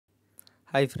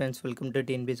Hi friends, welcome to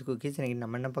Tnpsc QUICKIES. இன்னைக்கு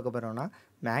நம்ம என்ன பார்க்க போறோம்னா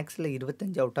மேக்ஸில்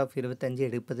 25 அவுட் ஆஃப் 25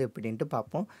 எடுப்பது எப்படின்ட்டு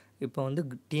பார்ப்போம். இப்போ வந்து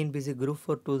டிஎன்பிஎஸ்சி குரூப்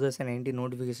 4 2019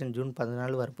 நோட்டிஃபிகேஷன் ஜூன்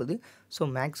 14 வரப்போகுது. ஸோ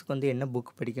மேக்ஸுக்கு வந்து என்ன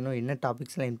புக் படிக்கணும், என்ன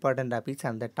டாபிக்ஸில் இம்பார்ட்டன்ட் டாபிக்ஸ்,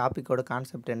 அந்த டாப்பிக்கோட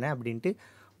கான்செப்ட் என்ன அப்படின்ட்டு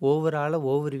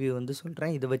ஓவர்வியூ வந்து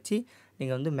சொல்கிறேன். இதை வச்சு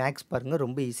நீங்கள் வந்து மேக்ஸ் பாருங்கள்,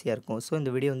 ரொம்ப ஈஸியாக இருக்கும். ஸோ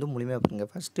இந்த வீடியோ வந்து முழுமையாக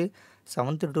பாருங்கள். First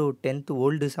 7th to 10th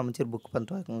old சமச்சீர் புக்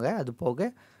பார்த்துக்கோங்க. அது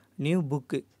போக நியூ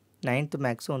புக்கு 9th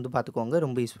மேக்ஸும் வந்து பார்த்துக்கோங்க,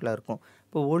 ரொம்ப யூஸ்ஃபுல்லாக இருக்கும்.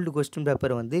 இப்போ ஓல்டு கொஸ்டின்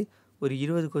பேப்பர் வந்து ஒரு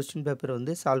 20 கொஸ்டின் பேப்பர்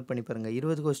வந்து சால்வ் பண்ணி பாருங்கள்.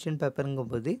 20 கொஸ்டின்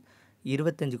பேப்பருங்கும்போது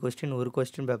 25 கொஸ்டின் ஒரு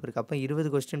கொஸ்டின் பேப்பருக்கு. அப்போ 20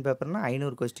 கொஸ்டின் பேப்பர்னால்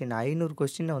 500 கொஸ்டின். 500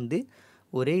 கொஸ்டினை வந்து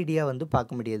ஒரே ஐடியா வந்து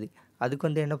பார்க்க முடியாது. அதுக்கு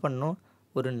வந்து என்ன பண்ணணும்,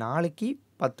 ஒரு நாளைக்கு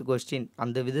 10 கொஸ்டின்,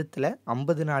 அந்த விதத்தில்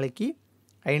 50 நாளைக்கு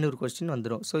 500 கொஸ்டின்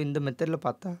வந்துடும். ஸோ இந்த மெத்தடில்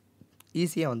பார்த்தா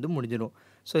ஈஸியாக வந்து முடிஞ்சிடும்.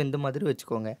 ஸோ இந்த மாதிரி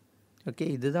வச்சுக்கோங்க. ஓகே,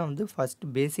 இதுதான் வந்து ஃபஸ்ட்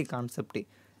பேசிக் கான்செப்ட்டு.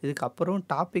 இதுக்கப்புறம்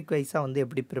டாபிக் வைஸாக வந்து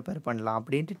எப்படி ப்ரிப்பேர் பண்ணலாம்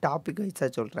அப்படின்ட்டு டாபிக் வைஸாக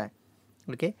சொல்கிறேன்.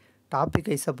 ஓகே, டாபிக்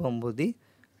வைஸாக போகும்போது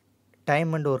டைம்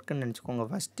அண்ட் ஒர்க்குன்னு நினச்சிக்கோங்க.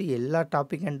 ஃபஸ்ட்டு எல்லா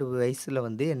டாபிக் அண்ட் வைஸில்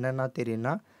வந்து என்னென்னா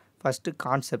தெரியும்னா, first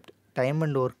concept, time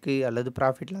and work அல்லது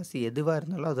ப்ராஃபிட் லாஸ் எதுவாக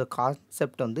இருந்தாலும் அதோட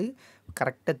கான்செப்ட் வந்து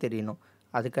கரெக்டாக தெரியணும்.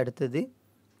 அதுக்கு அடுத்தது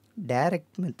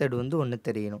டைரக்ட் மெத்தட் வந்து ஒன்று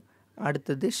தெரியணும்.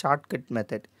 அடுத்தது ஷார்ட்கட்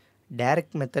மெத்தட்.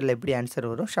 டைரக்ட் மெத்தடில் எப்படி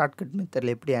ஆன்சர் வரும், ஷார்ட்கட்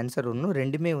மெத்தடில் எப்படி ஆன்சர் வரணும்,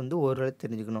 ரெண்டுமே வந்து ஓரளவு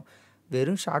தெரிஞ்சுக்கணும்.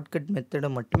 வெறும் ஷார்ட்கட் மெத்தடை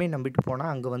மட்டுமே நம்பிட்டு போனால்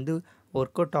அங்கே வந்து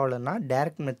ஒர்க் அவுட் ஆகலைன்னா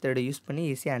டைரக்ட் மெத்தடை யூஸ் பண்ணி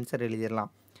ஈஸியாக ஆன்சர்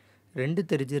எழுதிடலாம். ரெண்டு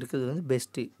தெரிஞ்சிருக்கிறது வந்து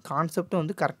பெஸ்ட்டு. கான்செப்டும்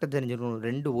வந்து கரெக்டாக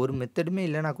தெரிஞ்சுக்கணும். ஒரு மெத்தடுமே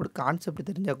இல்லைனா கூட கான்செப்ட்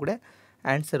தெரிஞ்சால் கூட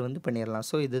ஆன்சர் வந்து பண்ணிடலாம்.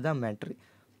 ஸோ இதுதான் மேட்ரு.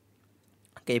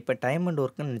 ஓகே, இப்போ டைம் அண்ட்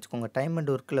ஒர்க்குன்னு நினச்சிக்கோங்க. டைம்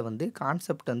அண்ட் ஒர்க்கில் வந்து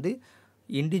கான்செப்ட் வந்து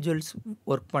இண்டிவிஜுவல்ஸ்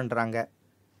ஒர்க் பண்ணுறாங்க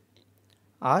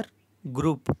ஆர்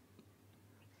குரூப்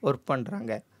ஒர்க்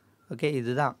பண்ணுறாங்க. ஓகே,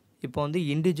 இதுதான். இப்போ வந்து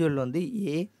இண்டிவிஜுவல் வந்து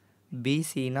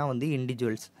ஏபிசினா வந்து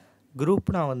இண்டிவிஜுவல்ஸ்,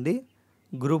 குரூப்னா வந்து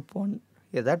குரூப் 1,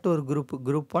 ஏதாட்டும் ஒரு குரூப்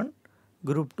 1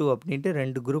 குரூப் 2 அப்படின்ட்டு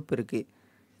 2 குரூப் இருக்குது.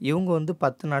 இவங்க வந்து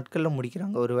 10 நாட்களில்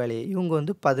முடிக்கிறாங்க ஒரு வேலையை, இவங்க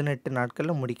வந்து 18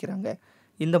 நாட்களில் முடிக்கிறாங்க.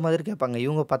 இந்த மாதிரி கேட்பாங்க.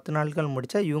 இவங்க 10 நாட்கள்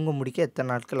முடித்தா இவங்க முடிக்க எத்தனை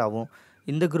நாட்கள் ஆகும்,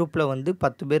 இந்த குரூப்பில் வந்து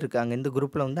 10 பேர் இருக்காங்க, இந்த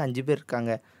குரூப்பில் வந்து 5 பேர்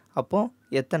இருக்காங்க,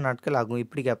 அப்போது எத்தனை நாட்கள் ஆகும்,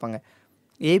 இப்படி கேட்பாங்க.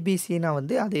 ஏபிசினா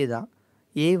வந்து அதே தான்.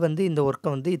 ஏ வந்து இந்த ஒர்க்கை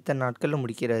வந்து இத்தனை நாட்களில்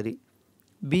முடிக்கிறாரு,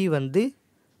 பி வந்து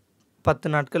 10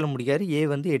 நாட்களில் முடிக்காரு, ஏ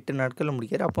வந்து 8 நாட்களில்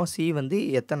முடிக்காரு, அப்போ சி வந்து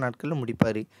எத்தனை நாட்களில்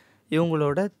முடிப்பார்,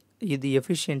 இவங்களோட இது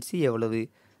எஃபிஷியன்சி எவ்வளவு,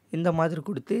 இந்த மாதிரி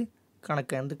கொடுத்து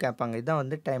கணக்கை வந்து கேட்பாங்க. இதுதான்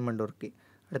வந்து டைம் அண்ட் ஒர்க்கு.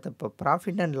 அடுத்த இப்போ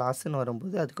ப்ராஃபிட் அண்ட் லாஸ்ன்னு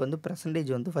வரும்போது அதுக்கு வந்து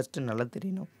பர்சன்டேஜ் வந்து ஃபஸ்ட்டு நல்லா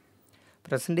தெரியணும்.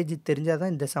 பர்சன்டேஜ் தெரிஞ்சால்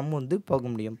தான் இந்த சம் வந்து போக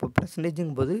முடியும். இப்போ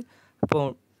பர்சன்டேஜுங்கும் போது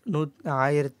இப்போது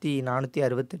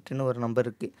 1468ன்னு ஒரு நம்பர்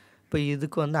இருக்குது. இப்போ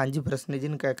இதுக்கு வந்து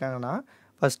 5% கேட்காங்கன்னா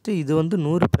ஃபஸ்ட்டு இது வந்து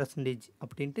 100%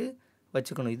 அப்படின்ட்டு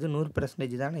வச்சுக்கணும். இது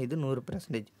 100% தானே, இது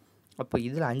 100%. அப்போ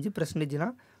இதில்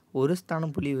 5%னால் ஒரு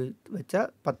ஸ்தானம் புள்ளி வச்சா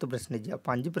 10%. அப்போ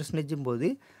 5% போது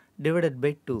டிவைடட்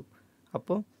பை 2.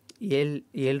 அப்போது 7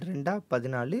 2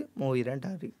 14 3 2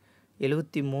 6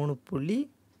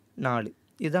 73.4.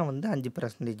 இதுதான் வந்து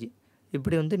 5%.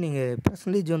 இப்படி வந்து நீங்கள்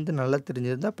பர்சன்டேஜ் வந்து நல்லா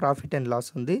தெரிஞ்சிருந்தால் ப்ராஃபிட் அண்ட்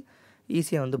லாஸ் வந்து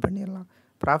ஈஸியாக வந்து பண்ணிடலாம்.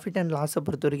 ப்ராஃபிட் அண்ட் லாஸை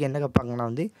பொறுத்த வரைக்கும் என்ன கேட்பாங்கன்னா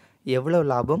வந்து எவ்வளோ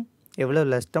லாபம், எவ்வளோ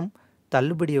நஷ்டம்,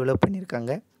 தள்ளுபடி எவ்வளோ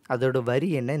பண்ணியிருக்காங்க, அதோட வரி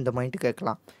என்ன, இந்த மாதிரி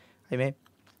கேட்கலாம். அதுமாதிரி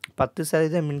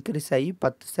 10% இன்க்ரீஸ் ஆகி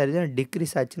 10%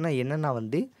 டிக்ரீஸ் ஆச்சுன்னா என்னென்னா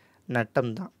வந்து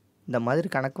நட்டம் தான். இந்த மாதிரி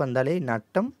கணக்கு வந்தாலே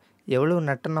நட்டம் எவ்வளோ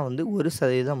நட்டம்னா வந்து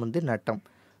 1% வந்து நட்டம்.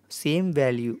 சேம்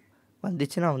வேல்யூ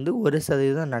வந்துச்சுன்னா வந்து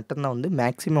 1% நட்டம் தான் வந்து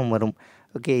மேக்ஸிமம் வரும்.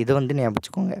 ஓகே, இதை வந்து ஞாபகம்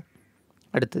வச்சுக்கோங்க.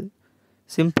 அடுத்தது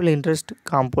simple interest,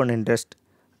 compound interest.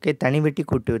 Okay, தனி வட்டி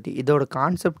கூட்டு வட்டி. இதோட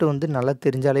கான்செப்ட் வந்து நல்லா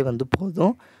தெரிஞ்சாலே வந்து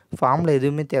போதும். ஃபார்மில்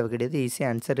எதுவுமே தேவை கிடையாது,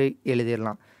 ஈஸியாக ஆன்சரு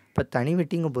எழுதிடலாம். இப்போ தனி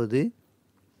வட்டிங்கும் போது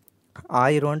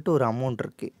 1000 ஒரு அமௌண்ட்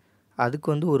இருக்குது, அதுக்கு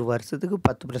வந்து ஒரு வருஷத்துக்கு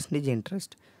 10%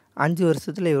 இன்ட்ரெஸ்ட். 5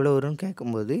 வருஷத்தில் எவ்வளோ வரும்னு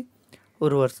கேட்கும்போது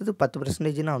ஒரு வருஷத்துக்கு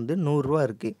 10%னா வந்து 100 ரூபா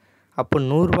இருக்குது. அப்போ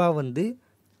 100 ரூபா வந்து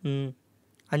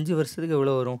 5 வருஷத்துக்கு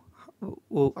எவ்வளோ வரும்,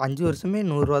 5 வருஷமே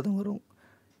 100 ரூபா தான் வரும்.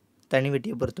 தனி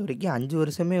வட்டியை பொறுத்த வரைக்கும் 5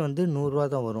 வருஷமே வந்து 100 ரூபா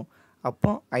தான் வரும். அப்போ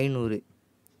 500.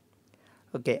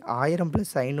 ஓகே, 1000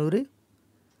 + 500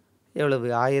 எவ்வளவு,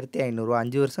 1500.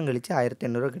 5 வருஷம் கழித்து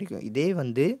 1500 கிடைக்கும். இதே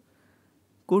வந்து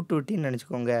கூட்டு வட்டின்னு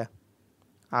நினச்சிக்கோங்க.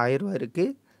 1000 ரூபா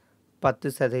இருக்குது,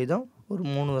 10% ஒரு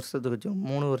 3 வருஷத்துக்கு வச்சோம்,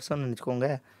 3 வருஷம்னு நினச்சிக்கோங்க.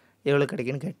 எவ்வளோ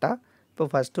கிடைக்குன்னு கேட்டால் இப்போ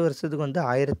ஃபஸ்ட்டு வருஷத்துக்கு வந்து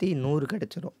 1100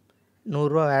 கிடச்சிரும். 100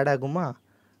 ரூபா ஆட் ஆகுமா,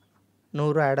 100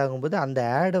 ரூபா ஆட் ஆகும்போது அந்த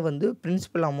ஆடை வந்து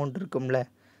பிரின்சிபல் அமௌண்ட் இருக்கும்ல,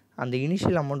 அந்த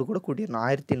இனிஷியல் அமௌண்ட்டு கூட கூட்டிடணும்,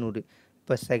 1100.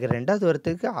 இப்போ ரெண்டாவது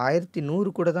வருஷத்துக்கு 1100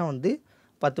 கூட தான் வந்து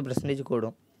 10%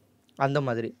 கூடும். அந்த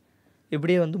மாதிரி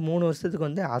இப்படியே வந்து 3 வருஷத்துக்கு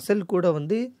வந்து அசல் கூட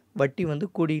வந்து வட்டி வந்து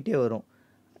கூடிக்கிட்டே வரும்.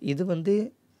 இது வந்து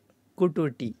கூட்டு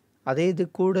வட்டி. அதே இது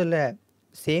கூடலை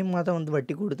சேமாக தான் வந்து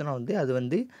வட்டி கொடுத்தனா வந்து அது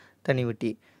வந்து தனி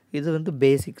வட்டி. இது வந்து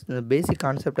பேசிக்ஸ். இந்த பேசிக்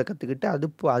கான்செப்டை கற்றுக்கிட்டு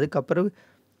அதுக்கப்புறம்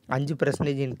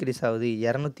 5% இன்க்ரீஸ் ஆகுது,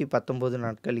 219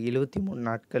 நாட்கள், 73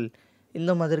 நாட்கள்,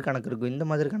 இந்த மாதிரி கணக்கு இருக்கும். இந்த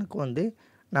மாதிரி கணக்கு வந்து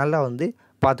நல்லா வந்து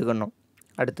பார்த்துக்கணும்.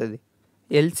 அடுத்தது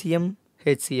எல்சிஎம்,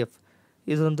 ஹெச்சிஎஃப்.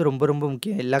 இது வந்து ரொம்ப ரொம்ப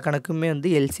முக்கியம். எல்லா கணக்குமே வந்து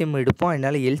எல்சிஎம் எடுப்போம்.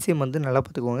 அதனால் எல்சிஎம் வந்து நல்லா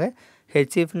பார்த்துக்கோங்க,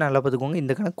 ஹெச்சிஎஃப் நல்லா பார்த்துக்கோங்க.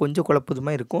 இந்த கணக்கு கொஞ்சம்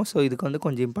குழப்பமாக இருக்கும். ஸோ இதுக்கு வந்து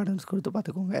கொஞ்சம் இம்பார்ட்டன்ஸ் கொடுத்து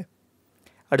பார்த்துக்கோங்க.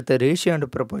 அடுத்த ratio and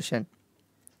proportion.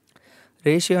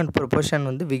 Ratio and proportion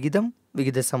வந்து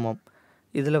விகித சமம்.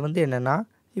 இதில் வந்து என்னென்னா,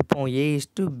 இப்போ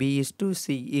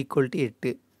A:B:C =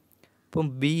 8. இப்போ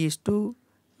B:C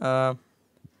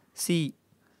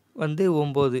வந்து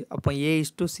 9. அப்போ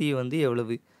A:C வந்து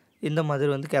எவ்வளவு, இந்த மாதிரி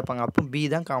வந்து கேட்பாங்க. அப்போ B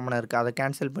தான் காமனாக இருக்குது, அதை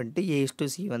கேன்சல் பண்ணிட்டு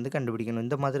A:C வந்து கண்டுபிடிக்கணும்.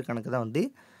 இந்த மாதிரி கணக்கு தான் வந்து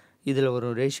இதில்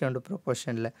வரும் ரேஷியோ அண்ட்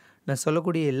ப்ரொபோர்ஷனில். நான்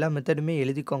சொல்லக்கூடிய எல்லா மெத்தடுமே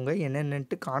எழுதிக்கோங்க,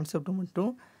 என்னென்னட்டு கான்செப்ட்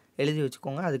மட்டும் எழுதி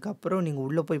வச்சுக்கோங்க. அதுக்கப்புறம் நீங்கள்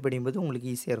உள்ளே போய் படிக்கும்போது உங்களுக்கு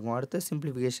ஈஸியாக இருக்கும். அடுத்த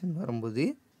சிம்பிளிஃபிகேஷன் வரும்போது,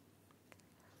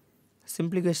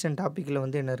 சிம்பிளிஃபிகேஷன் டாப்பிக்கில்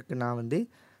வந்து என்ன இருக்குன்னா வந்து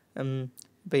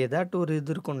இப்போ ஏதாட்டும் ஒரு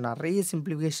இது இருக்கும். நிறைய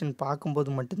சிம்பிளிஃபிகேஷன் பார்க்கும்போது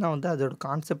மட்டும்தான் வந்து அதோட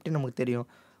கான்செப்டே நமக்கு தெரியும்.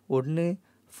 ஒன்று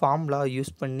ஃபார்முலா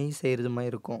யூஸ் பண்ணி செய்கிறது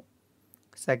மாதிரி இருக்கும்,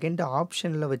 செகண்ட்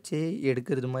ஆப்ஷனில் வச்சே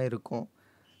எடுக்கிறது மாதிரி இருக்கும்,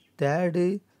 தேர்டு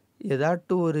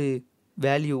ஏதாட்டும் ஒரு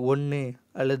வேல்யூ 1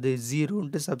 அல்லது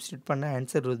 0ன்ட்டு சப்ஸ்டியூட் பண்ண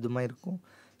ஆன்சர் இது மாதிரி இருக்கும்.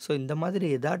 ஸோ இந்த மாதிரி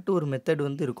ஏதாட்டும் ஒரு மெத்தட்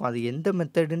வந்து இருக்கும். அது எந்த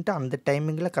மெத்தடுன்ட்டு அந்த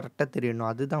டைமிங்கில் கரெக்டாக தெரியணும்,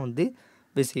 அதுதான் வந்து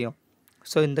விஷயம்.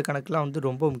 ஸோ இந்த கணக்கெலாம் வந்து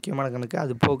ரொம்ப முக்கியமான கணக்கு.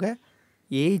 அது போக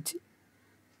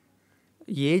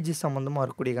ஏஜ் சம்மந்தமாக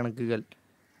இருக்கக்கூடிய கணக்குகள்,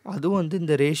 அதுவும் வந்து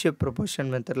இந்த ரேஷியோ ப்ரொபோர்ஷன்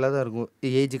மெத்தடில் தான் இருக்கும்,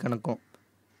 ஏஜ் கணக்கும்.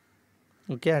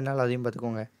 ஓகே, அதனால் அதையும்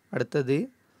பார்த்துக்கோங்க. அடுத்தது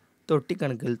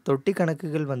தொட்டி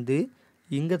கணக்குகள் வந்து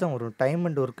இங்கே தான் வரும். டைம்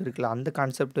அண்ட் ஒர்க் இருக்குல்ல, அந்த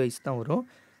கான்செப்ட் வைஸ் தான் வரும்.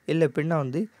 இல்லை எப்படின்னா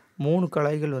வந்து 3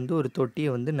 குழாய்கள் வந்து ஒரு தொட்டியை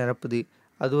வந்து நிரப்புது,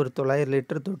 அது ஒரு 900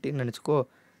 லிட்டர் தொட்டின்னு நினச்சிக்கோ.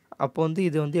 அப்போ வந்து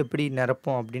இது வந்து எப்படி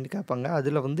நிரப்போம் அப்படின்ட்டு கேட்பாங்க.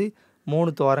 அதில் வந்து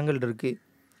 3 துவாரங்கள் இருக்குது,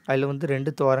 அதில் வந்து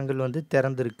 2 துவாரங்கள் வந்து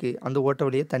திறந்துருக்கு, அந்த ஓட்ட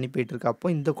வழியாக தண்ணி போயிட்டுருக்கு. அப்போ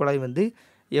இந்த குழாய் வந்து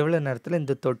எவ்வளோ நேரத்தில்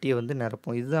இந்த தொட்டியை வந்து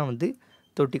நிரப்போம். இதுதான் வந்து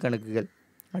தொட்டி கணக்குகள்.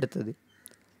 அடுத்தது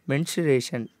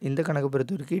மென்சுரேஷன். இந்த கணக்கு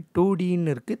பொறுத்த வரைக்கும்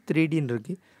 2Dன்னு இருக்குது, 3Dன்னு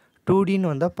இருக்குது. 2Dன்னு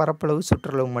வந்தால் பரப்பளவு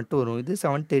சுற்றளவு மட்டும் வரும், இது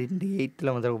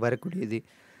 738 வந்து வரக்கூடியது.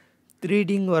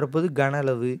 3Dன்னு வரப்போது கன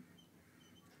அளவு,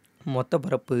 மொத்த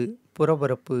பரப்பு,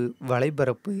 புறப்பரப்பு,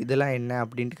 வலைப்பரப்பு, இதெல்லாம் என்ன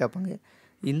அப்படின்ட்டு கேட்பாங்க.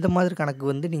 இந்த மாதிரி கணக்கு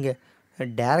வந்து நீங்கள்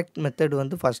டைரக்ட் மெத்தட்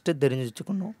வந்து ஃபஸ்ட்டு தெரிஞ்சு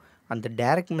வச்சுக்கணும். அந்த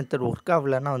டைரக்ட் மெத்தட் ஒர்க்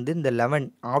ஆகலைன்னா வந்து இந்த 11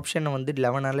 ஆப்ஷனை வந்து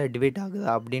 11ஆல் டிவைட் ஆகுதா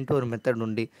அப்படின்ட்டு ஒரு மெத்தட்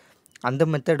உண்டு. அந்த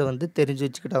மெத்தடை வந்து தெரிஞ்சு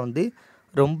வச்சுக்கிட்டா வந்து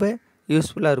ரொம்ப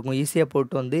யூஸ்ஃபுல்லாக இருக்கும். ஈஸியாக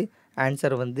போட்டு வந்து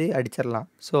ஆன்சரை வந்து அடிச்சிடலாம்.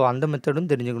 ஸோ அந்த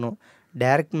மெத்தடும் தெரிஞ்சுக்கணும்.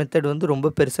 டைரக்ட் மெத்தட் வந்து ரொம்ப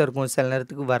பெருசாக இருக்கும், சில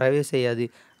நேரத்துக்கு வரவே செய்யாது.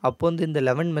 அப்போ வந்து இந்த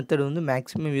 11 மெத்தட் வந்து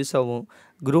மேக்ஸிமம் யூஸ் ஆகும்.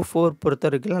 குரூப் 4 பொறுத்த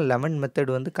வரைக்கும் 11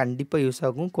 மெத்தட் வந்து கண்டிப்பாக யூஸ்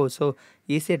ஆகும். ஸோ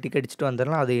ஈஸியாக டிக் அடிச்சுட்டு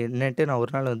வந்துடலாம். அது என்னன்ட்டு நான்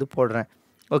ஒரு நாள் வந்து போடுறேன்.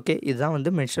 ஓகே, இதுதான்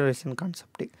வந்து மென்சுரேஷன்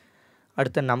கான்செப்ட்டு.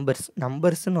 அடுத்த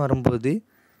நம்பர்ஸ்ன்னு வரும்போது,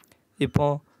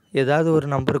 இப்போது ஏதாவது ஒரு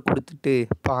நம்பரை கொடுத்துட்டு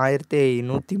இப்போ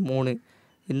 1103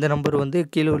 இந்த நம்பர் வந்து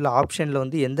கீழே உள்ள ஆப்ஷனில்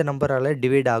வந்து எந்த நம்பரால்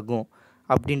டிவைட் ஆகும்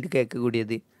அப்படின்ட்டு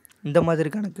கேட்கக்கூடியது. இந்த மாதிரி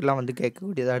கணக்கெல்லாம் வந்து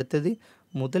கேட்கக்கூடியது. அடுத்தது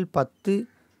முதல் 10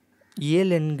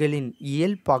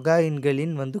 இயல் பகா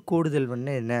எண்களின் வந்து கூடுதல்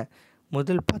வந்து என்ன,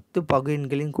 முதல் 10 பகு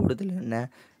எண்களின் கூடுதல் என்ன,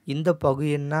 இந்த பகு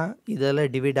எண்ணா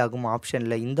இதெல்லாம் டிவைட் ஆகும்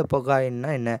ஆப்ஷனில், இந்த பகா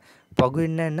எண்ணா என்ன, பகு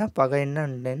எண்ணா என்ன, பகா எண்ணா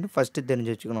என்னன்னு ஃபஸ்ட்டு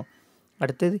தெரிஞ்சு வச்சுக்கணும்.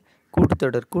 அடுத்தது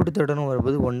கூட்டுத்தொடர்னு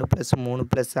வரும்போது 1 + 3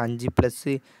 + 5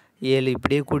 + 7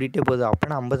 இப்படியே கூட்டிகிட்டே போகுது.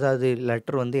 அப்போனா 50வது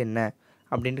லெட்டர் வந்து என்ன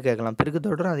அப்படின்ட்டு கேட்கலாம்.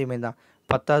 பெருக்குத்தொடரும் அதேமாதிரி தான்.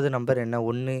 10வது நம்பர் என்ன,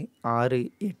 1, 6,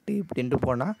 8 இப்படின்ட்டு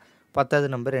போனால் 10வது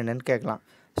நம்பர் என்னன்னு கேட்கலாம்.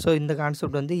 ஸோ இந்த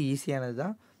கான்செப்ட் வந்து ஈஸியானது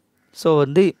தான். ஸோ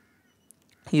வந்து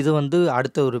இது வந்து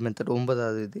அடுத்த ஒரு மெத்தட்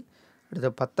 9வது இது. அடுத்த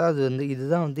 10வது வந்து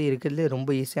இதுதான் வந்து இருக்கிறதுலே ரொம்ப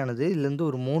ஈஸியானது. இதுலேருந்து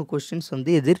ஒரு 3 கொஸ்டின்ஸ்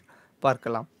வந்து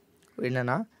எதிர்பார்க்கலாம்.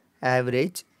 என்னென்னா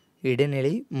ஆவரேஜ்,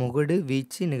 இடைநிலை, முகடு,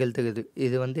 வீச்சு, நிகழ்தகவு.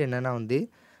 இது வந்து என்னென்னா வந்து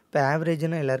இப்போ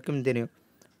ஆவரேஜ்னால் எல்லாருக்குமே தெரியும்.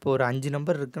 இப்போ ஒரு 5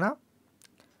 நம்பர் இருக்குன்னா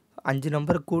 5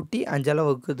 நம்பர் கூட்டி 5ஆல்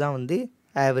வகுக்கு தான் வந்து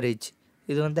ஆவரேஜ்.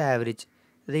 இது வந்து ஆவரேஜ்.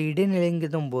 இது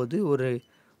இடைநிலைங்கும் போது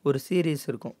ஒரு சீரீஸ்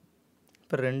இருக்கும்.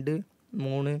 இப்போ 2,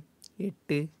 3,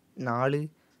 8, 4,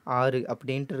 6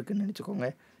 அப்படின்ட்டு இருக்குன்னு நினச்சிக்கோங்க.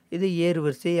 இது ஏறு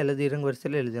வரிசை அல்லது இறங்கு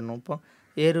வரிசையில் எழுதணும். இப்போ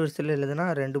ஏறு வரிசையில் எழுதுனா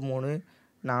 2, 3,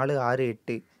 4,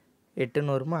 6,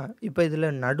 8ன்னு வருமா. இப்போ இதில்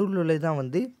நடுவில் உள்ளது தான்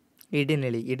வந்து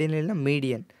இடைநிலைனா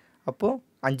மீடியன். அப்போது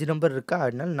 5 நம்பர் இருக்கா,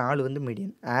 அதனால 4 வந்து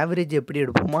மீடியன். ஆவரேஜ் எப்படி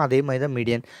எடுப்போமோ அதே மாதிரி தான்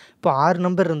மீடியன். இப்போ 6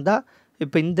 நம்பர் இருந்தால்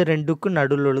இப்போ இந்த 2க்கும்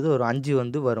நடுவில் உள்ளது ஒரு 5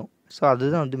 வந்து வரும். ஸோ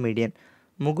அதுதான் வந்து மீடியன்.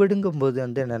 முகடுங்கும்போது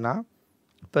வந்து என்னென்னா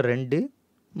இப்போ 2,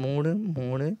 3,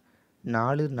 3,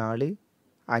 4, 4,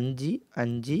 5,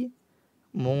 5,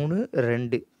 3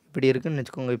 2 இப்படி இருக்குன்னு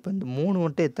வச்சுக்கோங்க. இப்போ இந்த 3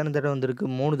 மட்டும் எத்தனை தடவை வந்திருக்கு?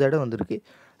 3 தடவை வந்திருக்கு.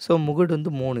 ஸோ முகுடு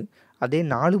வந்து 3. அதே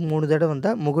 4 3 தடவை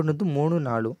வந்தால் முகுடு வந்து 3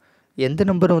 4. எந்த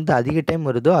நம்பர் வந்து அதிக டைம்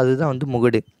வருதோ அதுதான் வந்து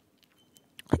முகுடு.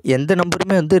 எந்த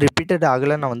நம்பருமே வந்து ரிப்பீட்டட்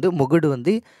ஆகலைன்னா வந்து முகுடு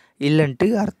வந்து இல்லைன்ட்டு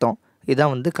அர்த்தம்.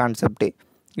 இதான் வந்து கான்செப்ட்டு.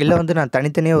 இல்லை வந்து நான்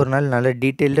தனித்தனியாக ஒரு நாள் நல்ல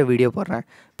டீட்டெயில்டாக வீடியோ போடுறேன்.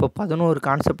 இப்போ 11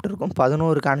 கான்செப்ட் இருக்கும்.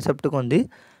 11 கான்செப்ட்டுக்கு வந்து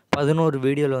 11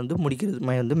 வீடியோவில் வந்து முடிக்கிறது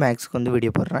மாதிரி வந்து மேக்ஸுக்கு வந்து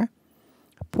வீடியோ போடுறேன்.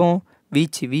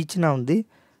 இப்போது வீச்சுனா வந்து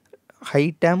high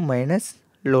dam minus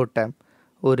low dam.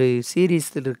 ஒரு சீரீஸ்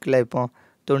இருக்குல்ல, இப்போ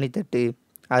 98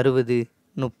 60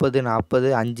 30 40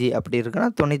 5 அப்படி இருக்குன்னா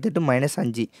 98 மைனஸ்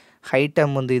 5 ஹை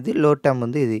டேம் வந்து இது, லோ டேம்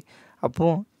வந்து இது.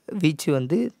 அப்போது வீச்சு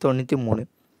வந்து 93.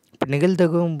 இப்போ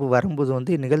நிகழ்தகவு வரும்போது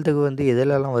வந்து நிகழ்தகவு வந்து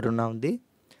எதிலெல்லாம் வரும்னா வந்து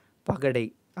பகடை,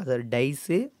 அதாவது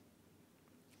டைஸு,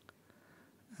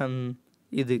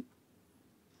 இது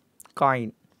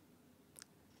காயின்,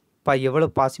 எவ்வளோ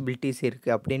பாசிபிலிட்டிஸ்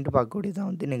இருக்குது அப்படின்ட்டு பார்க்கக்கூடியதான்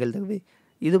வந்து நிகழ்தகவு.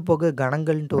 இது போக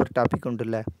கணங்கள்ன்ட்டு ஒரு டாபிக்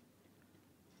உண்டுல்ல,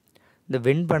 இந்த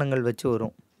வெண்படங்கள் வச்சு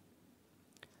வரும்.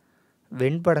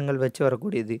 வெண்படங்கள் வச்சு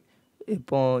வரக்கூடியது.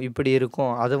 இப்போது இப்படி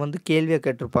இருக்கும். அதை வந்து கேள்வியாக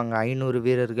கேட்டிருப்பாங்க. 500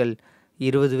 வீரர்கள்,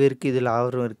 20 பேருக்கு இதில்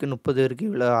ஆர்வம் இருக்குது, 30 பேருக்கு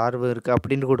இவ்வளோ ஆர்வம் இருக்குது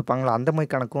அப்படின்னு கொடுப்பாங்களா. அந்த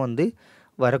மாதிரி கணக்கும் வந்து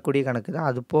வரக்கூடிய கணக்கு தான்.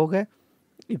 அது போக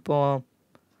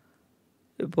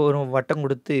இப்போ ஒரு வட்டம்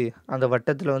கொடுத்து அந்த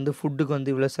வட்டத்தில் வந்து ஃபுட்டுக்கு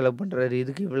வந்து இவ்வளோ செலவு பண்ணுறாரு,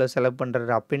 இதுக்கு இவ்வளோ செலவு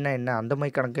பண்ணுறாரு அப்படின்னா என்ன, அந்த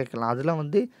மாதிரி கணக்கு கேட்கலாம். அதெல்லாம்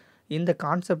வந்து இந்த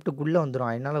கான்செப்டுக்குள்ளே வந்துடும்.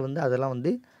 அதனால் வந்து அதெல்லாம்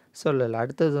வந்து சொல்லலை.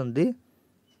 அடுத்தது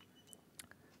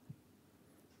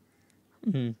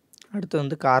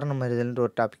வந்து காரணம் அறிதல்ன்ற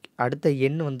ஒரு டாபிக். அடுத்த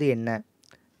எண் வந்து என்ன,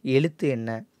 எழுத்து என்ன.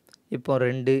 இப்போ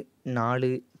 2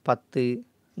 4 10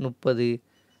 30.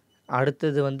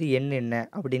 அடுத்தது வந்து எண் என்ன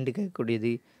அப்படின்ட்டு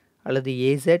கேட்கக்கூடியது. அல்லது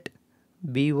ஏசட்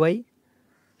பிஒய்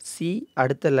சி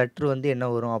அடுத்த லெட்ரு வந்து என்ன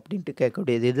வரும் அப்படின்ட்டு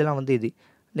கேட்கக்கூடியது. இதெல்லாம் வந்து இது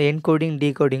இந்த என்கோடிங்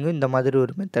டீகோடிங்கும் இந்த மாதிரி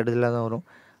ஒரு மெத்தடில் தான் வரும்.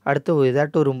 அடுத்து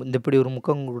ஏதாட்டும் ஒரு இப்படி ஒரு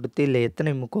முக்கம் கொடுத்து இல்லை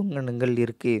எத்தனை முக்கோணங்கள்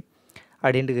இருக்குது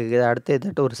அப்படின்ட்டு கேட்குது. அடுத்து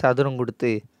ஏதாட்டும் ஒரு சதுரம்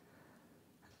கொடுத்து,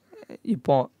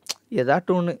 இப்போ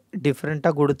ஏதாட்டும் ஒன்று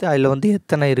டிஃப்ரெண்ட்டாக கொடுத்து அதில் வந்து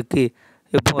எத்தனை இருக்குது,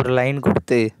 இப்போ ஒரு லைன்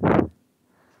கொடுத்து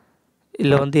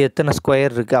இல்லை வந்து எத்தனை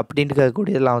ஸ்கொயர் இருக்குது அப்படின்ட்டு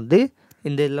கேட்கக்கூடியதெல்லாம் வந்து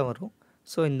இந்த இதில் வரும்.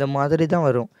 ஸோ இந்த மாதிரி தான்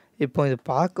வரும். இப்போ இது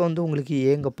பார்க்க வந்து உங்களுக்கு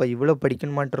ஏங்கப்பா இவ்வளோ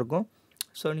படிக்கணுமான்ட்டு இருக்கும்.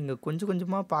 ஸோ நீங்கள் கொஞ்சம்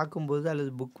கொஞ்சமாக பார்க்கும்போது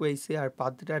அல்லது புக் வைஸு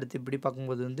பார்த்துட்டு அடுத்து இப்படி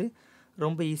பார்க்கும்போது வந்து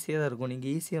ரொம்ப ஈஸியாக தான் இருக்கும்.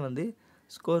 நீங்கள் ஈஸியாக வந்து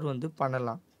ஸ்கோர் வந்து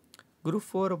பண்ணலாம். குரூப்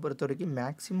 4 பொறுத்த வரைக்கும்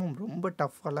மேக்ஸிமம் ரொம்ப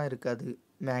டஃப்பாலாம் இருக்காது.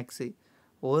 மேக்ஸு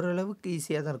ஓரளவுக்கு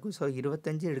ஈஸியாக தான் இருக்கும். ஸோ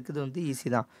 25 எடுக்கிறது வந்து ஈஸி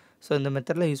தான். ஸோ இந்த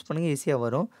மெத்தடில் யூஸ் பண்ணுங்கள், ஈஸியாக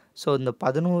வரும். ஸோ இந்த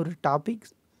 11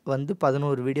 டாபிக்ஸ் வந்து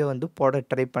 11 வீடியோ வந்து போட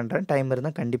ட்ரை பண்ணுறேன். டைம்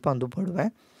இருந்தால் கண்டிப்பாக வந்து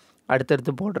போடுவேன்,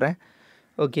 அடுத்தடுத்து போடுறேன்.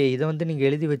 ஓகே, இதை வந்து நீங்கள்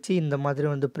எழுதி வச்சு இந்த மாதிரி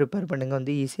வந்து ப்ரிப்பேர் பண்ணுங்கள்,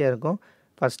 வந்து ஈஸியாக இருக்கும்.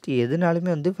 ஃபஸ்ட்டு எதுனாலுமே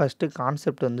வந்து ஃபஸ்ட்டு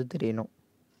கான்செப்ட் வந்து தெரியணும்.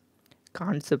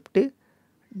 Concept,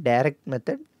 direct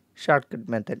method, shortcut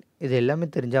method, இது எல்லாமே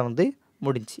தெரிஞ்சால் வந்து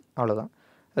முடிஞ்சு, அவ்வளோதான்.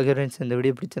 ஓகே ஃப்ரெண்ட்ஸ், இந்த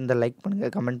வீடியோ பிடிச்சிருந்தால் லைக்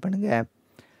பண்ணுங்கள், கமெண்ட் பண்ணுங்கள்,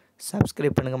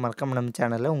 சப்ஸ்கிரைப் பண்ணுங்கள். மறக்காமல் நம்ம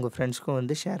சேனலை உங்கள் ஃப்ரெண்ட்ஸ்க்கும்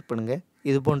வந்து ஷேர் பண்ணுங்கள்.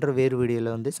 இது போன்ற வேறு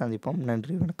வீடியோவில் வந்து சந்திப்போம்.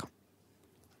 நன்றி, வணக்கம்.